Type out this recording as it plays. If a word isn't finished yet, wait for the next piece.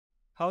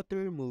How to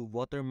remove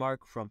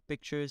watermark from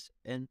pictures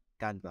in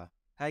Canva.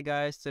 Hi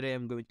guys, today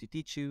I'm going to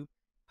teach you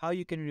how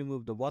you can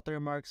remove the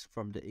watermarks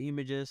from the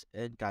images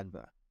in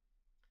Canva.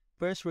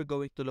 First, we're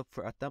going to look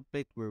for a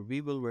template where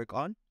we will work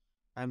on.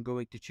 I'm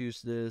going to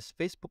choose this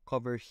Facebook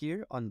cover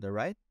here on the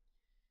right.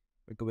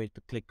 We're going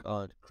to click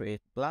on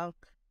Create Blank.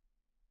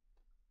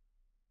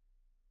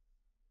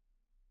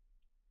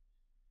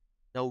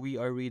 Now we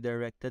are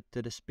redirected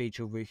to this page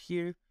over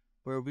here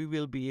where we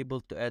will be able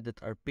to edit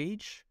our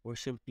page. We're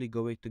simply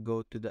going to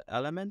go to the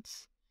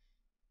elements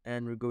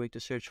and we're going to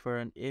search for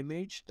an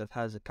image that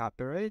has a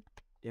copyright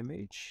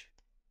image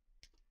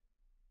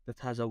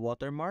that has a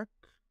watermark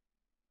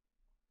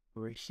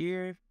over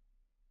here,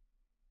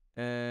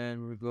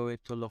 and we're going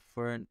to look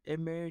for an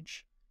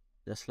image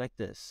just like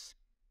this.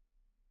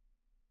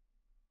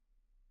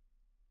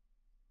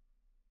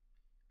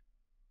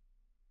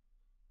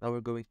 Now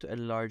we're going to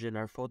enlarge in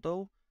our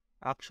photo.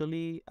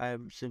 Actually,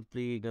 I'm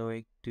simply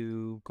going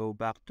to go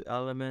back to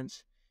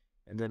elements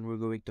and then we're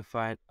going to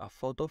find a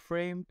photo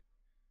frame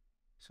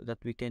so that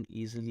we can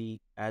easily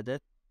add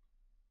it.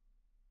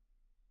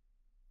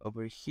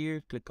 Over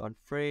here, click on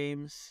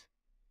frames.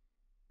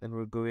 Then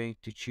we're going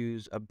to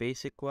choose a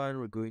basic one.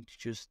 We're going to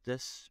choose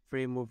this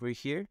frame over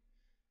here.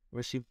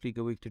 We're simply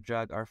going to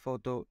drag our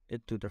photo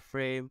into the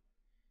frame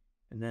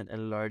and then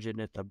enlarge it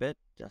a bit,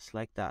 just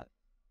like that.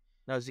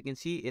 Now, as you can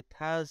see, it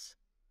has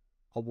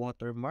a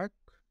watermark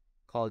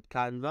called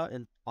Canva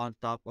and on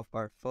top of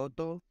our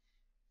photo.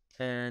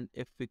 And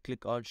if we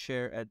click on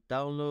share and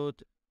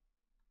download,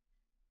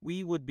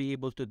 we would be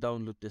able to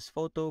download this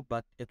photo,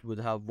 but it would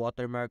have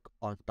watermark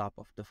on top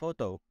of the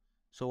photo.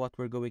 So what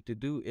we're going to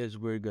do is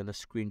we're going to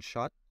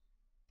screenshot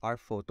our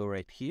photo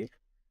right here.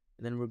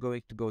 And then we're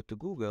going to go to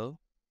Google.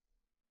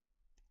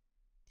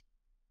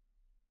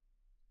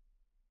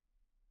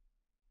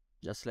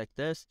 Just like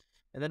this.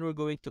 And then we're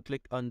going to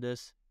click on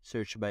this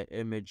search by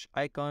image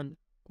icon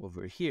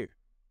over here.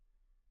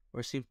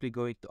 We're simply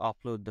going to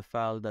upload the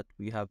file that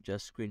we have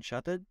just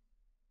screenshotted.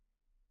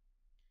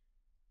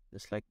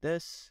 Just like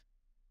this.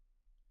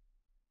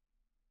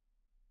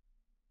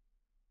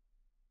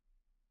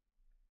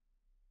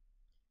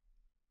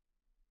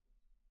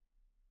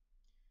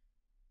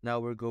 Now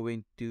we're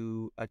going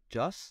to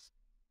adjust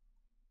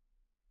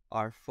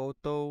our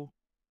photo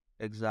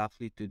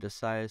exactly to the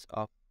size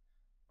of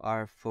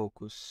our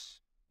focus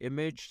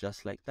image,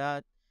 just like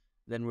that.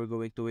 Then we're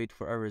going to wait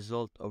for our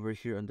result over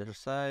here on the other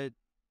side.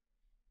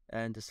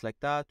 And just like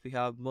that, we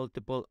have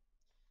multiple.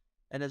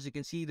 And as you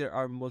can see, there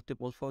are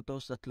multiple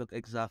photos that look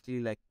exactly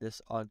like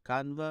this on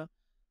Canva.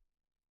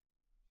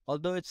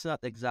 Although it's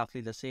not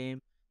exactly the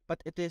same,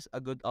 but it is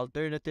a good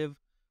alternative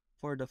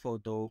for the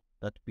photo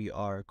that we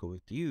are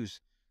going to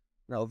use.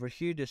 Now over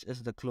here, this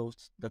is the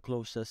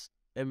closest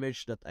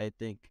image that I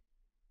think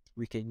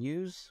we can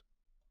use.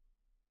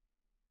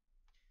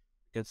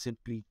 You can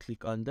simply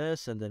click on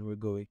this and then we're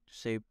going to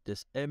save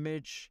this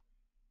image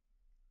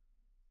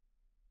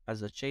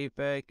as a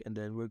JPEG, and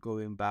then we're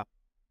going back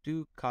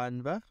to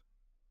Canva.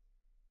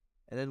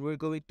 And then we're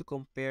going to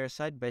compare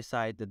side by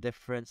side the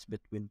difference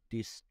between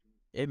this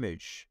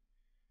image.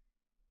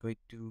 Going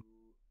to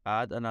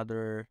add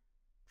another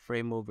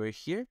frame over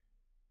here.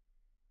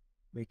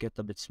 Make it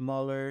a bit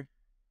smaller.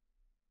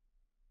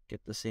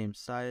 Get the same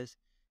size.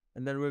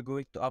 And then we're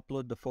going to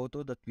upload the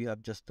photo that we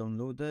have just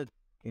downloaded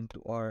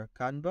into our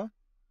Canva.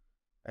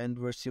 And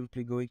we're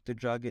simply going to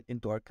drag it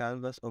into our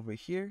canvas over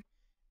here.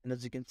 And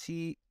as you can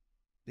see,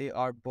 they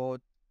are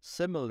both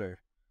similar.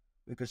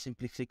 We can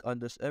simply click on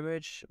this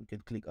image. We can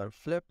click on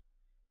flip.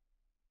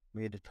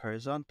 Made it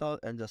horizontal,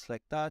 and just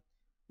like that,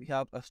 we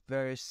have a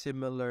very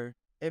similar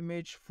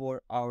image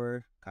for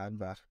our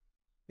Canva.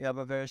 We have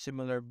a very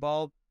similar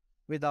bulb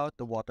without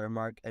the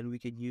watermark, and we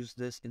can use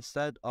this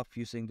instead of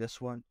using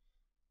this one.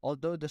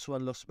 Although this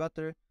one looks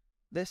better,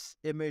 this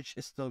image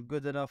is still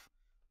good enough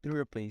to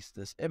replace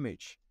this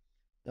image.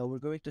 Now we're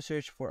going to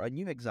search for a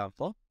new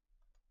example.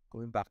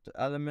 Going back to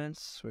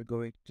elements, we're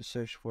going to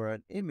search for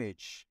an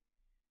image.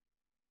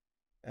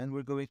 And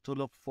we're going to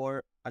look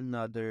for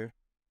another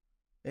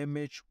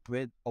image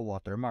with a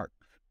watermark.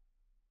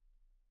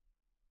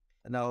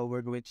 And now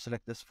we're going to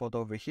select this photo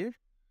over here.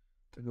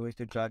 We're going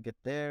to drag it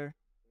there.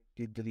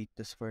 To delete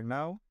this for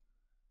now.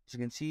 As you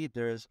can see,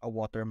 there's a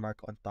watermark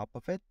on top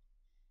of it.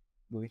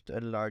 Going to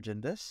enlarge in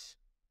this.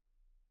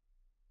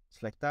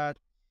 Just like that.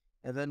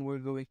 And then we're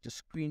going to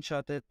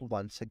screenshot it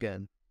once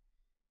again.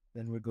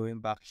 Then we're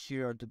going back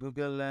here on the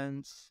Google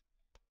Lens.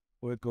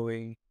 We're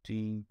going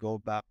to go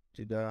back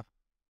to the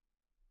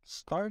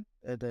start,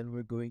 and then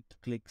we're going to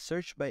click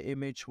search by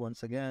image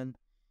once again,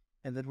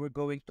 and then we're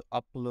going to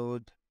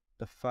upload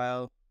the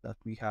file that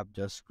we have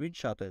just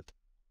screenshotted.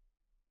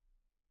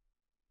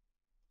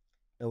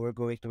 And we're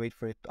going to wait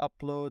for it to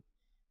upload.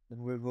 Then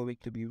we're going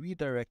to be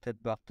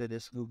redirected back to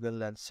this Google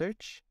Lens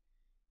search,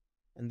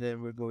 and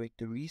then we're going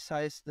to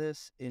resize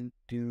this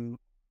into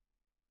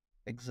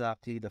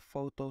exactly the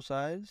photo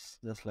size,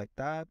 just like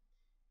that.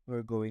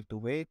 We're going to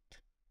wait.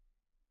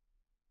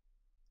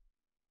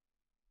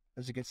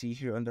 As you can see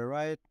here on the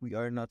right, we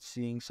are not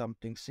seeing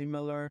something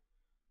similar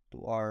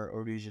to our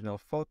original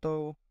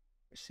photo.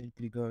 We're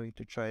simply going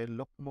to try and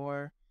look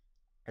more.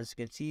 As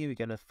you can see, we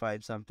cannot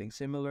find something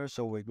similar,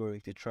 so we're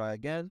going to try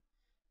again.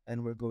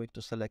 And we're going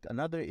to select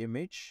another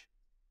image.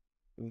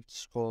 We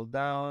scroll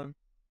down.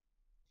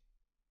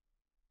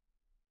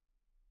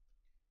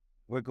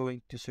 We're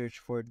going to search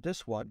for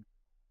this one,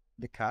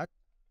 the cat.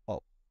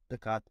 Oh, the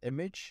cat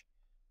image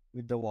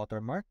with the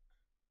watermark.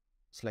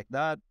 It's like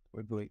that.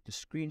 We're going to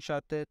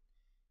screenshot it.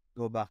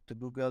 Go back to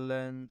Google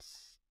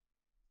Lens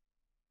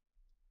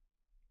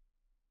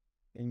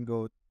and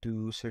go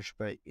to search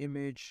by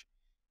image.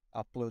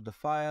 Upload the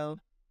file.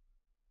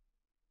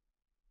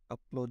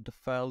 Upload the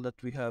file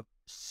that we have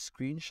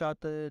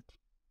screenshotted.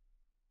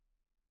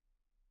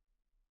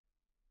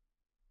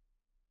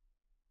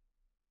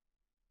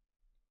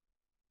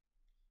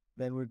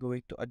 Then we're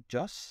going to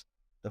adjust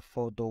the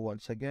photo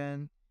once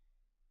again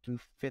to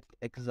fit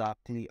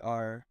exactly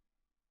our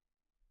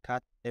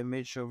cat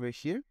image over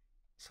here.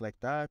 It's like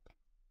that.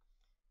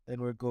 Then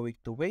we're going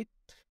to wait.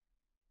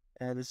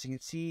 And as you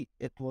can see,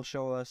 it will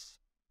show us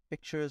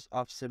pictures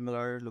of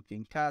similar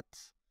looking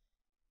cats.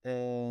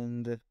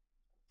 And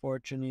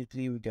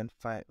fortunately, we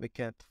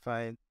can't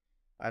find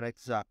an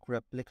exact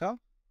replica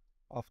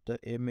of the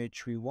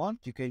image we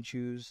want. You can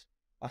choose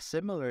a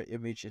similar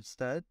image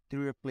instead to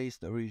replace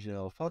the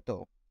original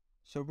photo.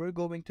 So we're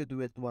going to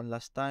do it one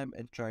last time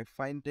and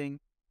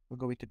we're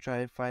going to try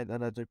and find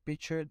another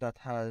picture that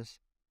has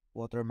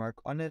watermark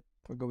on it.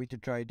 We're going to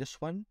try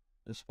this one,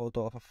 this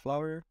photo of a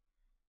flower.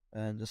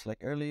 And just like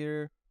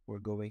earlier, we're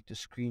going to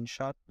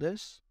screenshot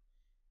this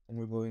and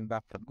we're going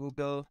back to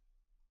Google.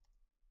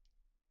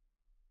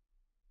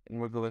 And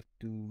we're going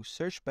to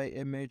search by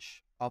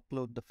image,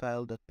 upload the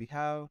file that we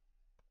have,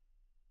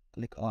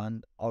 click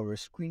on our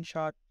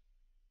screenshot,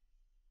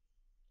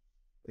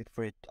 wait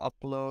for it to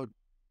upload.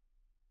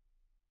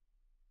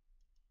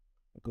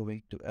 We're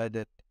going to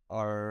edit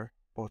our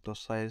photo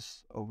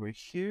size over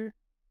here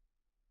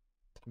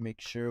to make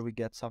sure we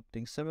get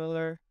something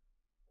similar.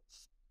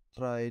 Let's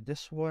try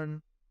this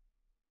one.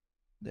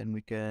 Then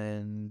we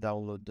can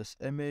download this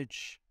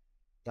image,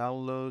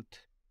 download.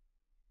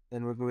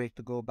 Then we're going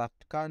to go back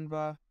to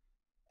Canva,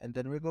 and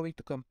then we're going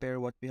to compare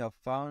what we have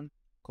found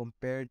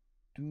compared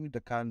to the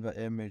Canva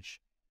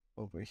image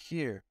over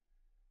here.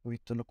 We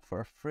need to look for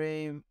a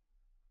frame,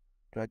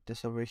 drag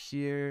this over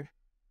here.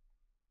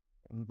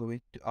 I'm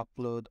going to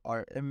upload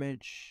our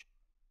image,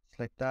 just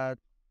like that.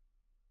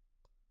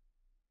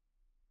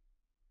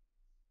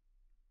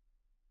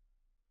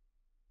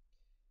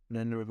 And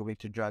then we're going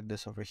to drag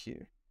this over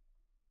here.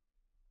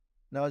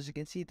 Now, as you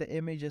can see, the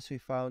images we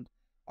found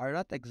are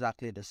not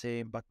exactly the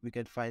same, but we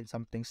can find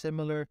something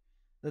similar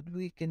that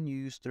we can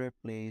use to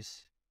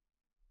replace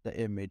the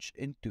image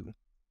into.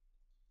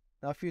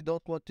 Now, if you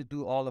don't want to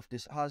do all of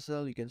this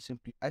hassle,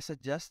 I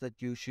suggest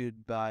that you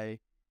should buy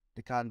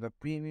the Canva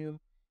Premium,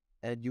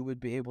 and you would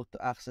be able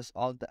to access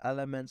all the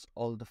elements,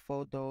 all the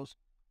photos,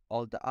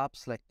 all the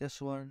apps like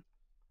this one,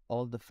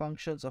 all the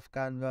functions of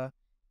Canva,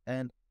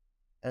 and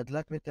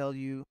let me tell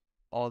you,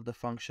 all the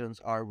functions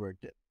are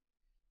worth it.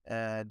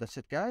 And that's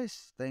it,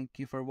 guys. Thank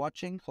you for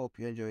watching. Hope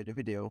you enjoyed the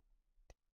video.